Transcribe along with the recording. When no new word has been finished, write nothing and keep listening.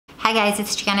Hi guys,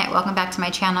 it's Janet. Welcome back to my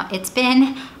channel. It's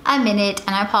been a minute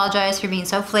and I apologize for being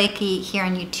so flaky here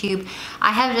on YouTube.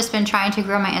 I have just been trying to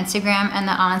grow my Instagram, and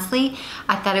that honestly,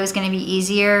 I thought it was going to be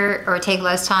easier or take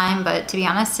less time, but to be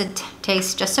honest, it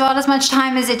takes just about as much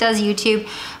time as it does YouTube.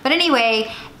 But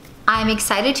anyway, I'm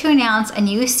excited to announce a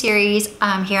new series here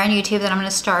on YouTube that I'm going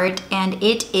to start, and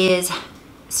it is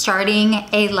starting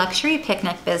a luxury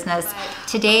picnic business.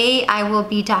 Today I will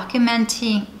be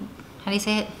documenting, how do you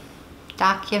say it?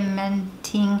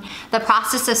 Documenting the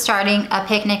process of starting a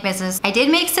picnic business. I did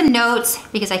make some notes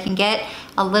because I can get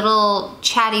a little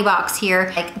chatty box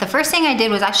here. Like, the first thing I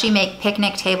did was actually make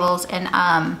picnic tables,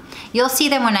 and you'll see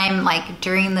them when I'm like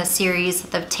during the series,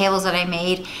 the tables that I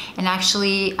made, and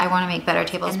actually I want to make better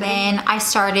tables. And then I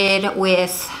started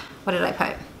with, what did I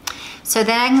put? So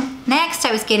then next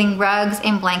I was getting rugs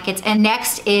and blankets, and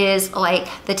next is like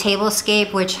the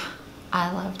tablescape, which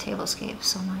I love tablescapes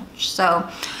so much. So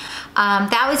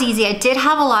that was easy. I did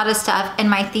have a lot of stuff, and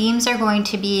my themes are going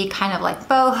to be kind of like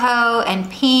boho and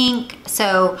pink.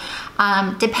 So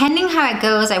depending how it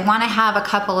goes, I want to have a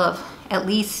couple of at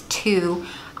least 2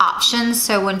 options.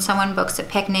 So when someone books a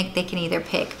picnic, they can either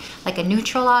pick like a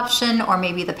neutral option or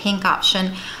maybe the pink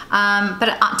option.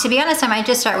 But to be honest, I might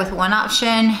just start with one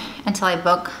option until I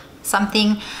book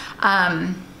something,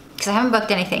 because I haven't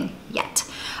booked anything yet.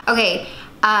 Okay.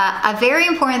 A very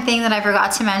important thing that I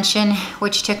forgot to mention,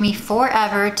 which took me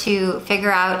forever to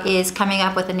figure out, is coming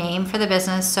up with a name for the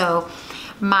business. So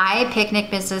my picnic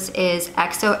business is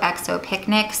XOXO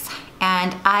Picnics,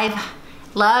 and I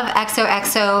love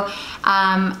XOXO.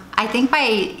 I think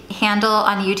my handle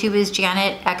on YouTube is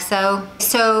Janet XO.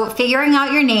 So figuring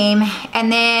out your name,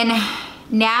 and then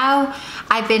now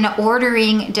I've been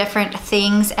ordering different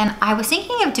things, and I was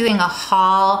thinking of doing a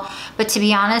haul, but to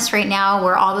be honest, right now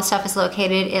where all the stuff is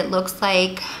located, it looks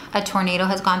like a tornado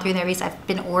has gone through there because I've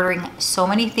been ordering so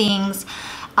many things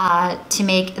to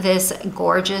make this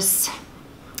gorgeous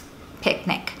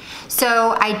picnic.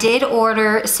 So I did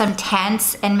order some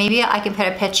tents, and maybe I can put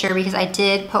a picture because I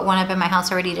did put one up in my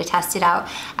house already to test it out.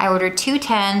 I ordered 2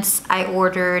 tents. I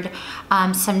ordered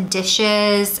some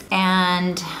dishes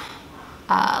and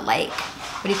like,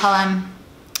 what do you call them?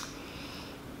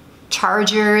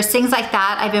 Chargers, things like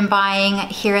that. I've been buying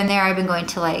here and there. I've been going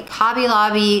to like Hobby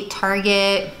Lobby,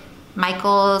 Target,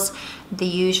 Michael's, the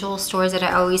usual stores that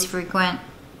I always frequent.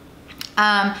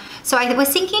 So I was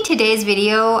thinking today's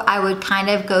video, I would kind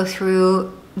of go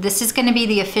through, this is gonna be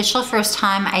the official first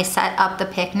time I set up the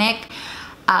picnic,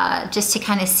 just to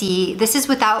kind of see, this is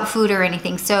without food or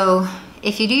anything. So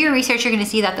if you do your research, you're gonna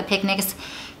see that the picnics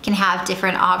can have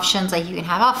different options, like you can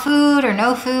have all food or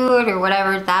no food or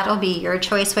whatever. That'll be your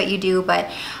choice what you do, but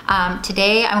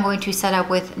today I'm going to set up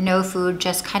with no food,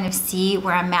 just kind of see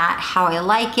where I'm at, how I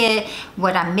like it,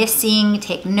 what I'm missing,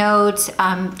 take notes,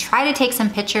 try to take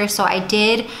some pictures. So I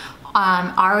did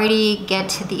already get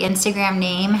the Instagram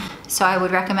name, so I would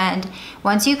recommend,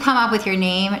 once you come up with your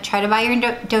name, try to buy your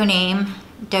domain.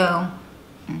 Let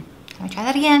me try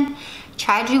that again.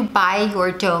 Try to buy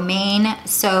your domain,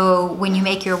 so when you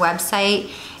make your website,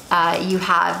 you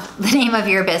have the name of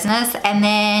your business, and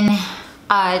then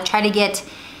try to get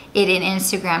it in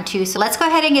Instagram too. So let's go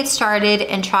ahead and get started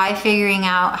and try figuring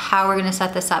out how we're gonna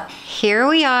set this up. Here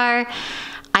we are.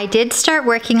 I did start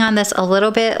working on this a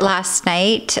little bit last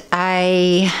night.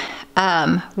 I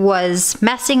was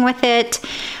messing with it.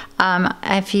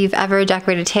 If you've ever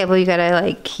decorated a table, you gotta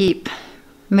like keep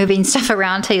moving stuff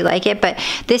around till you like it. But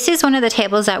this is one of the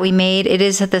tables that we made. It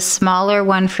is the smaller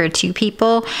one for 2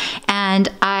 people. And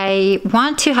I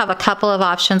want to have a couple of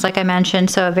options, like I mentioned.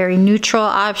 So a very neutral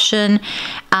option,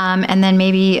 and then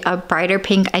maybe a brighter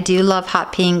pink. I do love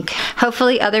hot pink.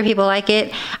 Hopefully other people like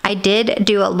it. I did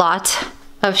do a lot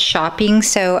of shopping.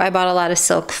 So I bought a lot of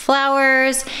silk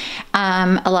flowers,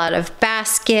 a lot of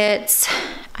baskets.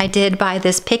 I did buy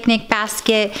this picnic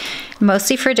basket,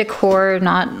 mostly for decor,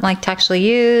 not like to actually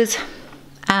use.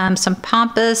 Some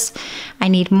pampas. I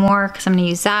need more because I'm gonna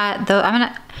use that. Though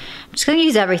I'm just gonna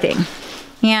use everything.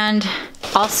 And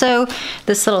also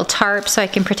this little tarp so I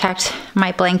can protect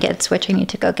my blankets, which I need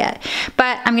to go get.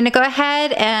 But I'm gonna go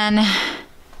ahead and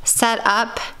set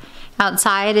up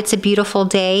outside. It's a beautiful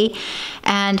day,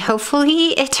 and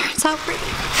hopefully it turns out great.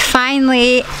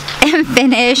 Finally, I'm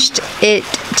finished. It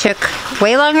took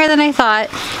way longer than I thought.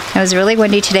 It was really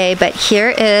windy today, but here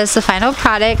is the final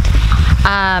product.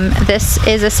 This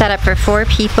is a setup for 4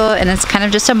 people, and it's kind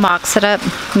of just a mock setup,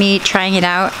 me trying it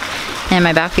out in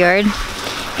my backyard.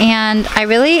 And I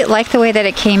really like the way that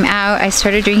it came out. I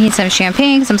started drinking some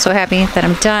champagne because I'm so happy that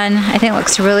I'm done. I think it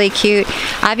looks really cute.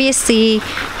 Obviously,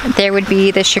 there would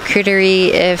be the charcuterie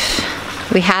if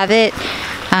we have it.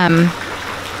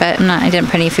 but I didn't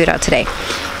put any food out today.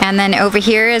 And then over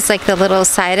here is like the little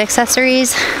side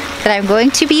accessories that I'm going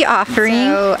to be offering.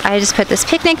 So I just put this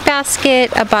picnic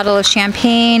basket, a bottle of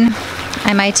champagne.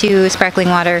 I might do sparkling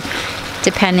water,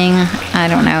 depending, I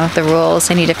don't know, the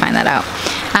rules. I need to find that out.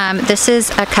 This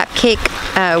is a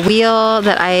cupcake wheel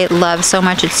that I love so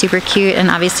much. It's super cute,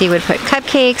 and obviously would put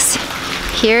cupcakes.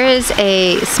 Here is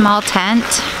a small tent.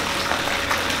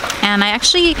 And I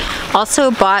actually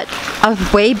also bought a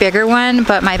way bigger one,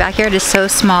 but my backyard is so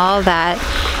small that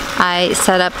I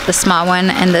set up the small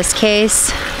one in this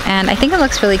case. And I think it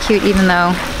looks really cute even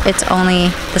though it's only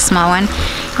the small one.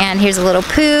 And here's a little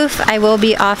poof. I will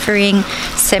be offering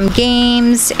some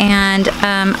games, and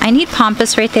I need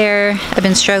Pampas right there. I've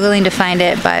been struggling to find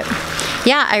it, but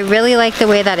yeah, I really like the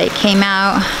way that it came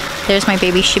out. There's my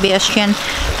baby Sebastian.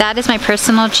 That is my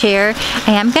personal chair.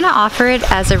 I am gonna offer it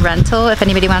as a rental if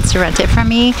anybody wants to rent it from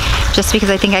me, just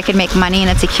because I think I could make money, and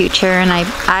it's a cute chair, and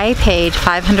I paid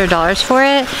 $500 for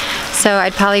it. So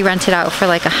I'd probably rent it out for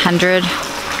like 100,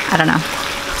 I don't know,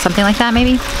 something like that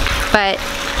maybe. But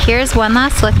here's one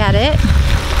last look at it.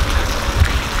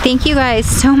 Thank you guys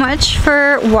so much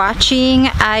for watching.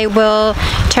 I will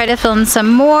try to film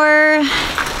some more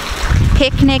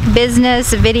picnic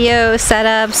business video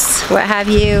setups, what have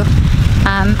you.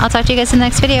 I'll talk to you guys in the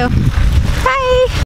next video. Bye!